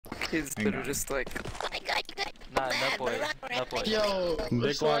Kids that are just like, oh my god, you got Nah, no boy. No boy. Yo,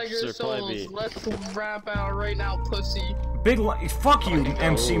 SwaggerSouls, let's rap out right now, pussy. Fuck you,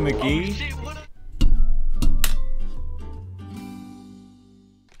 MC McGee.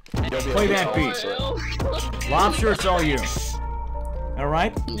 Play that beat. Lobster, it's all you.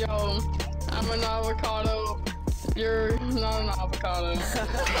 Alright? Yo, I'm an avocado. You're not an avocado.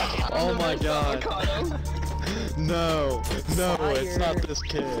 Oh my god. Avocado. No, it's not this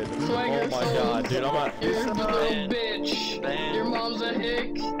kid. Oh my god, dude, I'm not. You're a little bitch. Your mom's a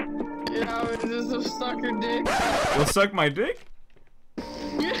hick. Yeah, this is a sucker dick. You'll suck my dick?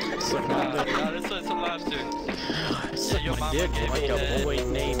 Suck my dick. No, this was some lobster. Suck my dick like a boy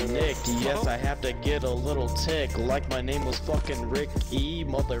named Nick. Yes, I have to get a little tick. Like my name was fucking Rick E.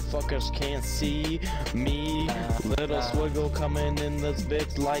 Motherfuckers can't see me. Little swiggle coming in this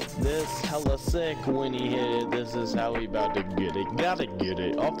bitch like this. Hella sick when he hit it. This is how he about to get it. Gotta get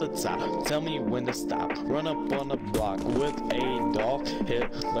it off the top. Tell me when to stop. Run up on the block with Adolf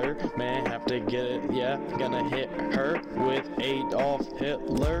Hitler. Man, have to get it. Yeah, gonna hit her with Adolf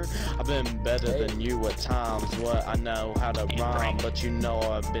Hitler. I've been better than you at times. What I know how to rhyme, but you know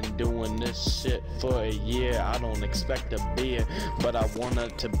I've been doing this shit for a year. I don't expect to be it, but I want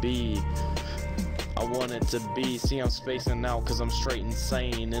it to be. I want it to be. See, I'm spacing out cause I'm straight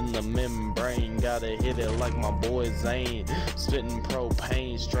insane in the membrane. Gotta hit it like my boy Zane, spitting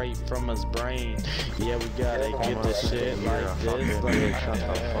propane straight from his brain. Yeah, we gotta get this shit like this.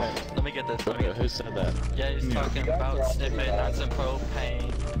 Let me get this. Who said that? Yeah, he's talking about sniffing on some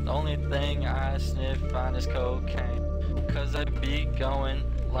propane. The only thing I sniff on is cocaine. Cause I be going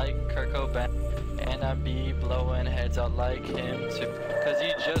like Kurt Cobain. And I be blowing heads out like him too. Cause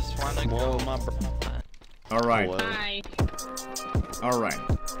you just wanna go. Alright. Hi. Alright.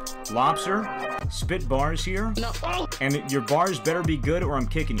 Lobster, spit bars here. No. Oh. And your bars better be good or I'm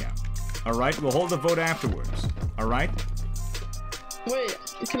kicking you. Alright? We'll hold the vote afterwards. Alright? Wait,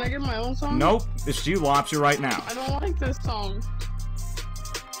 can I get my own song? Nope. It's you, Lobster, right now. I don't like this song.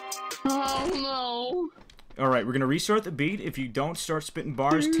 Oh no. Alright, we're gonna restart the beat. If you don't start spitting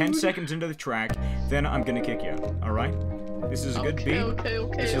bars 10 seconds into the track, then I'm gonna kick you. Alright? This is a good beat. Okay.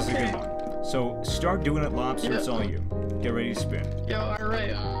 This is a good one. So start doing it, Lobster. It's all you. Get ready to spin. Yo,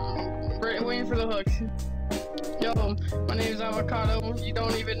 alright. Waiting for the hook. Yo, my name's Avocado. You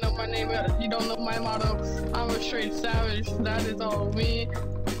don't even know my name. You don't know my motto. I'm a straight savage. That is all me.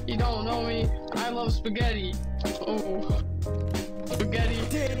 You don't know me. I love spaghetti. Oh, spaghetti.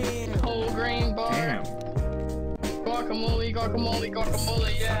 Whole grain bar. Damn. Guacamole,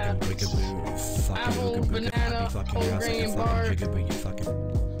 yeah. Apple, banana, whole grain bar.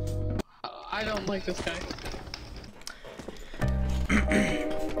 I don't like this guy.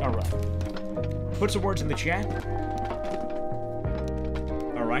 Alright. Put some words in the chat.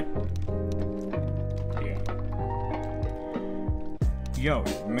 Alright. Yeah. Yo,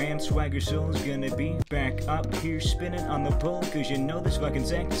 man, SwaggerSouls gonna be back up here spinning on the pole. Cause you know this fucking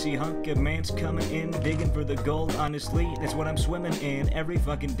sexy hunk of man's coming in, digging for the gold. Honestly, that's what I'm swimming in every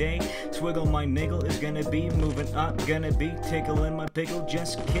fucking day. Swiggle my niggle is gonna be moving up, gonna be tickling my pickle.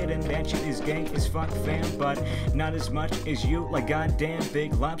 Just kidding, that shit is gay as fuck, fam, but not as much as you. Like goddamn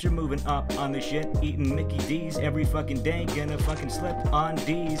big lobster moving up on the shit, eating Mickey D's every fucking day. Gonna fucking slip on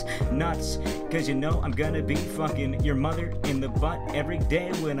D's nuts, cause you know I'm gonna be fucking your mother in the butt every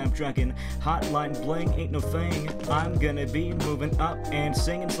day when I'm trucking. Hotline bling ain't no thing. I'm gonna be moving up and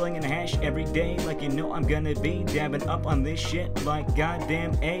singing, slinging hash every day. Like you know I'm gonna be dabbing up on this shit like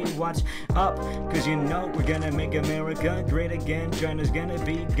goddamn A. What's up? Cause you know we're gonna make America great again. China's gonna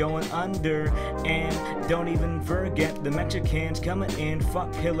be going under. And don't even forget the Mexicans coming in.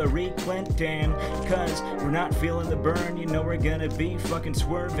 Fuck Hillary Clinton. Cause we're not feeling the burn. You know we're gonna be fucking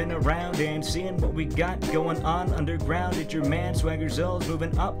swerving around and seeing what we got going on underground. It's your man SwaggerSouls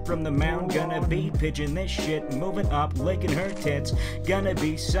moving up from the mound. Gonna be pitching this shit, moving up, licking her tits. Gonna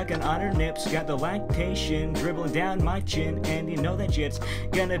be sucking on her nips. Got the lactation dribbling down my chin. And you know that shit's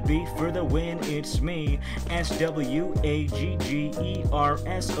gonna be for the win. It's me,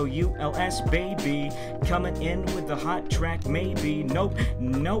 SwaggerSouls, baby. Coming in with the hot track, maybe. Nope,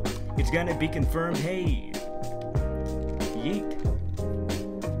 it's gonna be confirmed. Hey, yeet.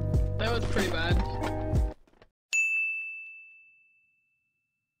 That was pretty bad.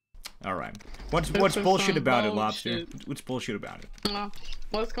 Alright. What's bullshit about it, Lobster? What's bullshit about it?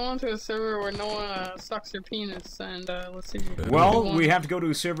 Let's go onto a server where no one sucks your penis and let's see. Well, we have to go to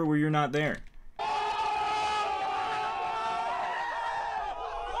a server where you're not there.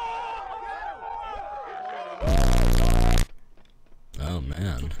 Oh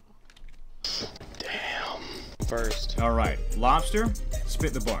man. Damn. First. Alright. Lobster,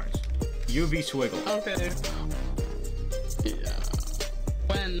 spit the bars. UV Swiggle. Okay. Yeah.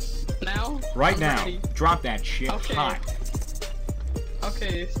 When? Now? Right I'm now. ready. Drop that shit Okay. hot.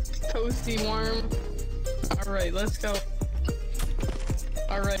 Okay, toasty warm. Alright, let's go.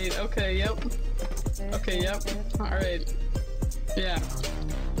 Alright, okay, yep. Okay, yep. Alright. Yeah.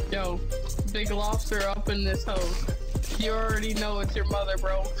 Yo, big lobster up in this hoe. You already know it's your mother,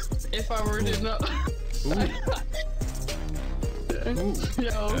 bro. If I were to know.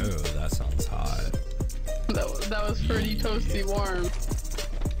 Yo. Oh, that sounds hot. That was pretty toasty warm.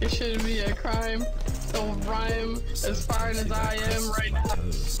 It shouldn't be a crime. Don't rhyme as fine as I am right now.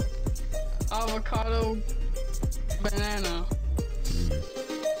 Toast. Avocado, banana.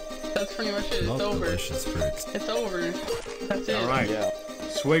 That's pretty much it. It's Smells over. delicious fruits. It's over. That's it. Alright. Yeah.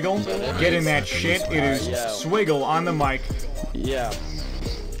 Swiggle, get in that shit. It is Yeah. Swiggle on the mic. Yeah.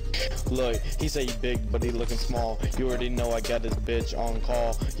 Look, he say he big, but he looking small. You already know I got this bitch on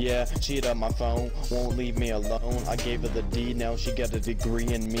call. Yeah, she hit up my phone, won't leave me alone. I gave her the D, now she got a degree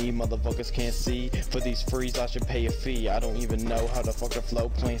in me. Motherfuckers can't see. For these frees, I should pay a fee. I don't even know how to fucking flow,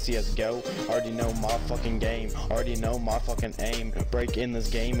 playing CSGO. Already know my fucking game, already know my fucking aim. Break in this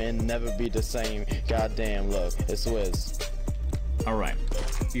game and never be the same. Goddamn, look, it's Swizz. Alright.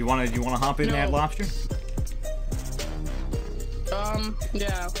 You wanna hop in that lobster?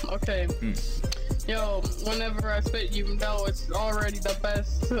 Yeah, okay. Yo, whenever I spit, you know it's already the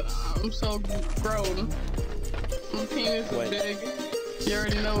best. I'm so grown. My penis is big. You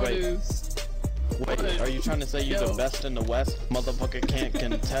already know it is. Wait, are you trying to say you're Yo. the best in the West? Motherfucker can't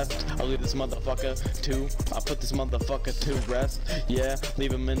contest. I'll leave this motherfucker too. I put this motherfucker to rest. Yeah,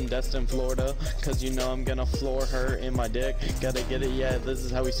 leave him in Destin, Florida. Cause you know I'm gonna floor her in my dick. Gotta get it, yeah, this is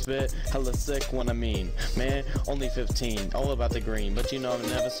how we spit. Hella sick when I mean. Man, only 15, all about the green. But you know I've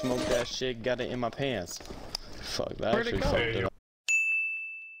never smoked that shit, got it in my pants. Fuck, that Where'd it actually go? fucked it up.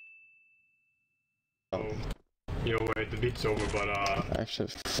 Yo, wait, the beat's over, but Actually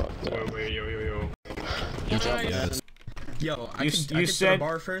fucked up. wait, yo. You jump Yes. Yo, I You can said- spit a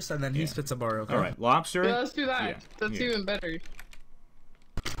bar first, and then he spits a bar, okay? Alright, lobster. Yeah, let's do that. Yeah, That's yeah. even better.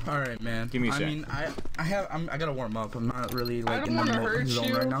 Alright, man. Give me a I sec. mean, I gotta warm up. I'm not really, like, don't in the wanna hurt zone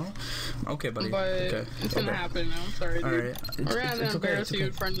you, right now. Okay, buddy. But Okay. it's gonna happen. I'm sorry, dude. Alright. We're gonna It's embarrass you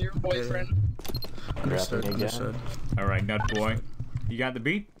in front of your boyfriend. Understood, again. understood. Alright, nut boy. You got the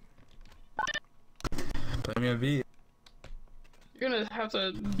beat? Play me a beat. You're gonna have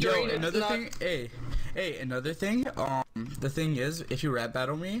to Yo, drain another its thing, hey, another thing, the thing is, if you rap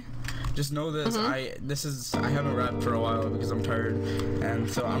battle me, just know this, I haven't rapped for a while because I'm tired, and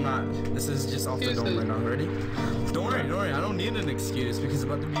so I'm not, this is just off the dome right now, ready? Don't worry, I don't need an excuse, because it's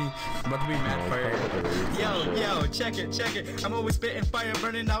about to be mad fire. Yo, check it, I'm always spitting fire,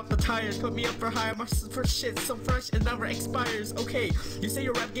 burning out the tires, put me up for higher, my first shit so fresh, it never expires. Okay, you say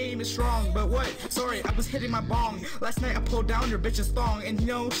your rap game is strong, but what? Sorry, I was hitting my bong, last night I pulled down your bitch's thong, and you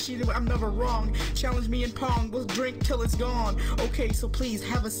know, I'm never wrong, challenge me in pong, we'll drink till it's gone. Okay, so please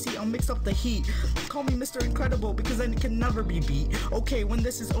have a seat, I'll mix up the heat. Call me Mr. Incredible because I can never be beat. Okay, when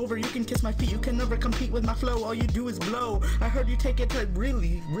this is over, you can kiss my feet. You can never compete with my flow. All you do is blow. I heard you take it to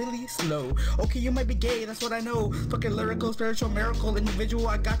really, really slow. Okay, you might be gay, that's what I know. Fucking lyrical, spiritual, miracle, individual.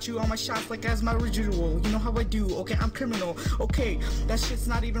 I got you on my shots like as my residual. You know how I do. Okay, I'm criminal. Okay, that shit's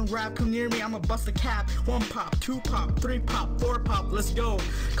not even rap. Come near me, I'ma bust a cap. 1 pop, 2 pop, 3 pop, 4 pop. Let's go.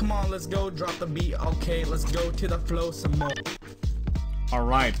 Come on, let's go. Drop the beat. Okay, let's go to the flow some more.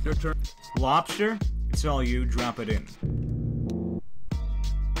 Alright. Your turn. Lobster, it's all you, drop it in.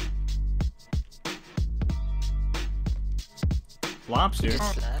 Lobster.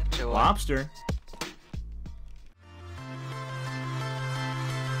 Lobster.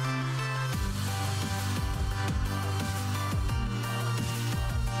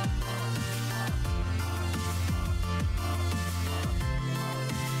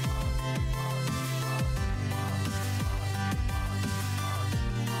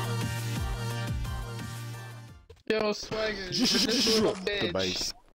 Yo, Swagger, this little bitch.